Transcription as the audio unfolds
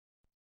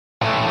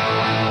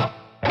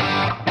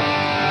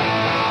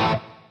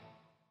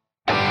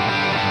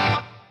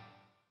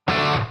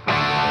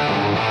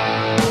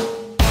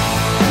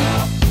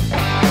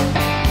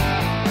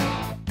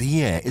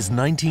year is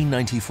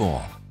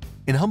 1994.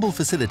 In humble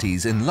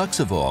facilities in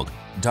Luxembourg,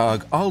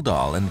 Dag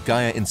Aldal and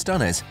Gaia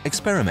Instanes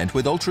experiment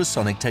with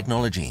ultrasonic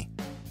technology.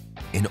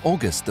 In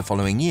August the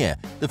following year,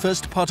 the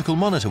first particle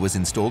monitor was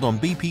installed on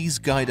BP's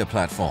Gaia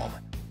platform.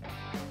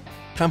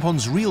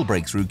 ClampOn's real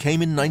breakthrough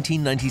came in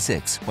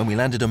 1996 when we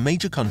landed a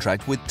major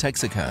contract with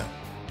Texaco.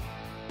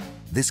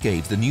 This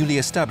gave the newly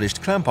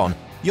established ClampOn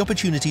the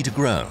opportunity to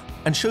grow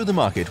and show the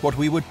market what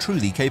we were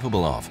truly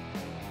capable of.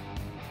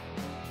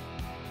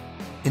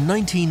 In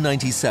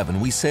 1997,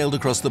 we sailed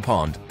across the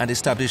pond and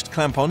established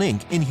ClampOn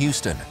Inc. in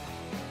Houston.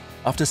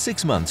 After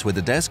 6 months with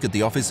a desk at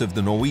the office of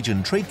the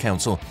Norwegian Trade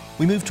Council,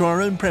 we moved to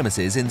our own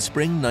premises in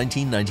spring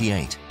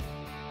 1998.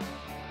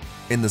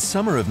 In the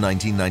summer of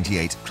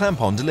 1998,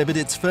 ClampOn delivered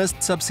its first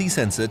subsea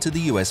sensor to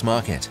the US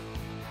market.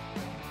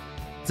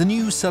 The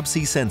new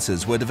subsea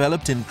sensors were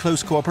developed in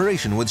close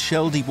cooperation with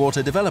Shell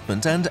Deepwater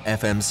Development and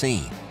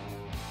FMC.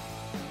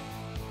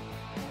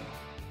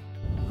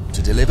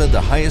 To deliver the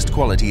highest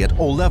quality at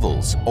all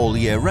levels, all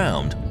year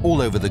round,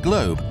 all over the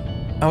globe,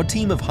 our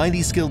team of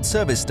highly skilled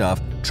service staff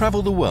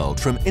travel the world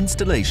from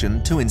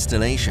installation to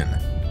installation.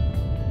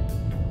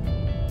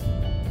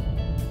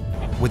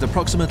 With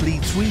approximately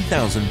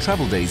 3,000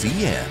 travel days a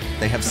year,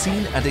 they have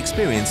seen and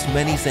experienced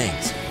many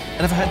things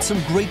and have had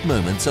some great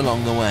moments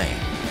along the way.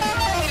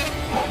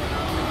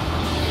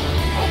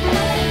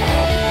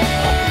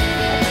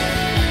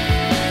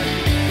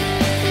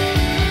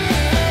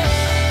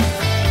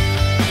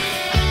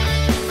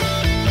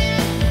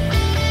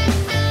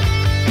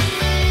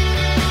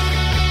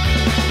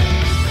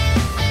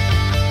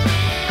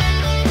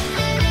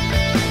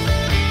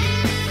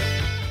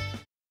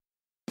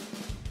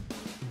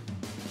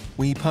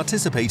 We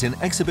participate in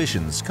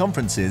exhibitions,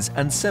 conferences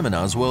and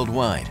seminars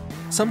worldwide,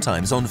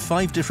 sometimes on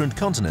 5 different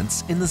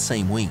continents in the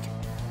same week.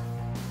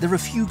 There are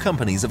few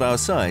companies of our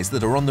size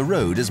that are on the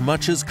road as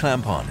much as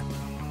ClampOn.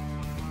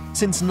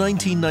 Since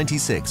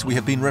 1996, we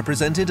have been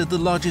represented at the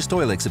largest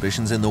oil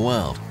exhibitions in the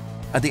world,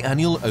 at the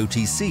annual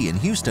OTC in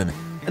Houston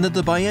and at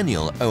the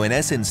biennial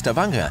ONS in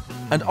Stavanger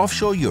and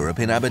offshore Europe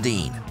in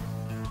Aberdeen.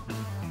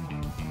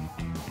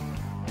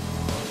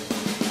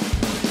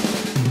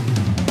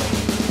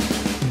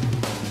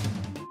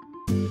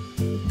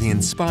 The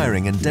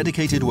inspiring and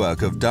dedicated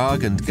work of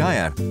Dag and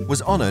Gaia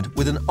was honored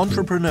with an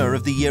Entrepreneur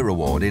of the Year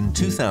award in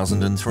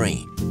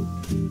 2003.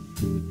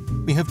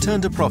 We have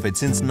turned a profit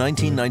since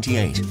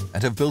 1998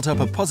 and have built up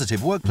a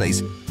positive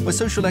workplace where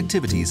social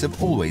activities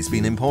have always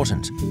been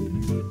important.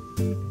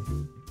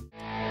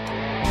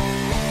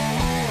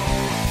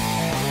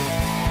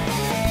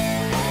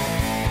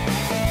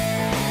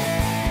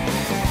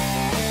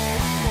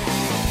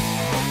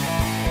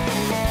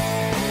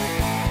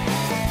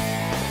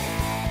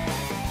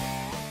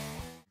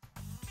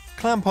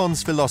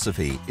 ClampOn's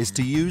philosophy is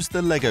to use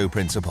the Lego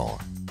principle.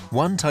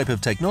 One type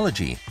of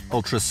technology,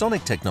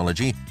 ultrasonic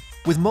technology,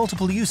 with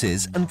multiple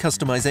uses and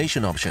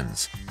customization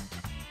options.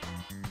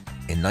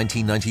 In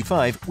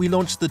 1995, we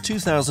launched the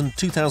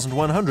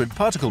 2000-2100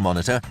 particle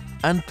monitor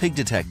and pig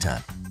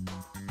detector.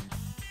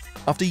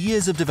 After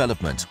years of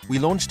development, we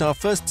launched our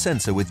first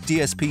sensor with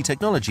DSP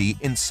technology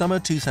in summer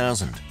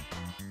 2000.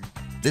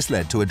 This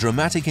led to a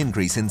dramatic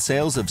increase in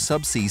sales of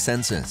subsea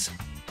sensors.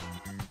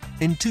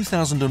 In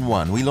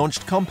 2001, we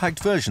launched compact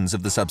versions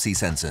of the subsea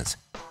sensors,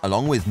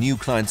 along with new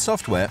client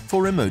software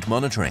for remote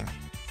monitoring.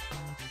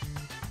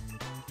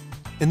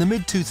 In the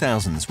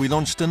mid-2000s, we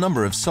launched a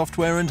number of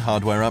software and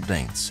hardware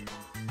updates.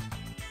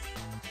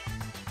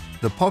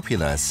 The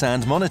popular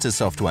Sand Monitor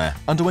software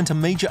underwent a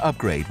major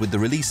upgrade with the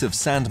release of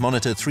Sand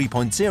Monitor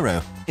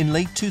 3.0 in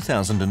late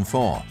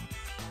 2004.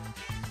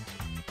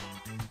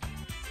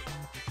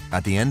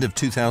 At the end of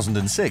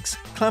 2006,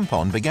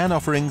 ClampOn began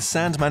offering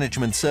sand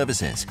management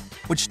services,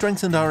 which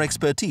strengthened our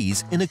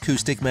expertise in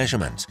acoustic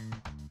measurement.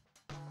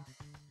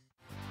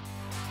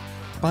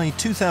 By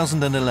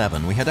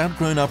 2011, we had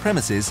outgrown our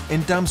premises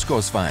in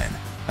Damsgårdsveien,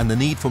 and the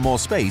need for more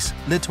space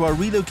led to our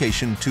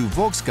relocation to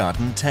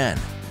Vågsgarten 10,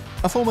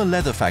 a former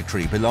leather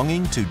factory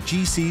belonging to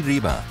GC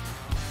Riba.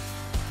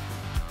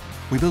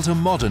 We built a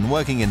modern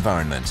working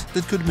environment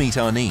that could meet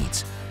our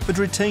needs, but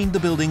retained the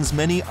building's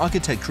many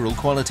architectural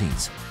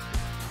qualities.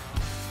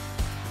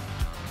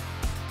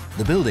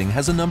 The building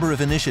has a number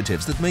of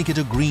initiatives that make it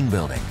a green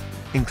building,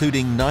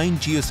 including 9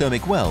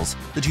 geothermic wells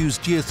that use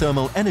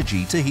geothermal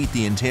energy to heat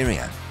the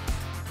interior.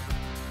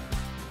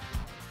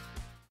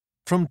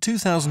 From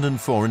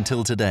 2004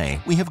 until today,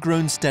 we have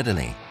grown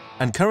steadily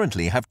and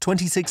currently have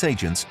 26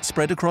 agents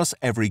spread across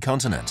every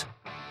continent.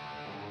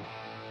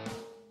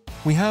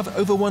 We have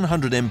over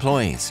 100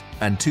 employees,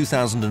 and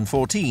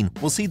 2014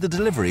 will see the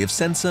delivery of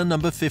sensor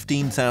number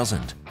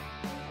 15,000.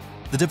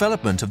 The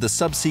development of the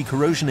subsea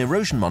corrosion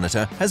erosion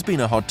monitor has been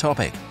a hot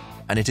topic,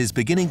 and it is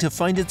beginning to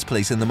find its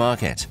place in the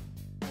market.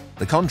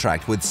 The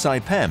contract with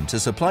Saipem to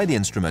supply the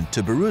instrument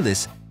to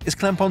Berulis is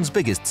ClampOn's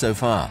biggest so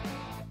far.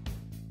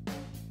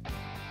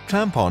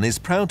 ClampOn is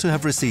proud to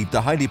have received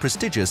the highly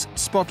prestigious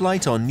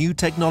Spotlight on New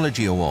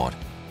Technology Award,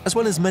 as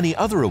well as many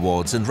other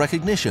awards and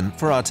recognition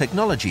for our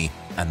technology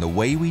and the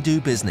way we do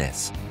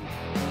business.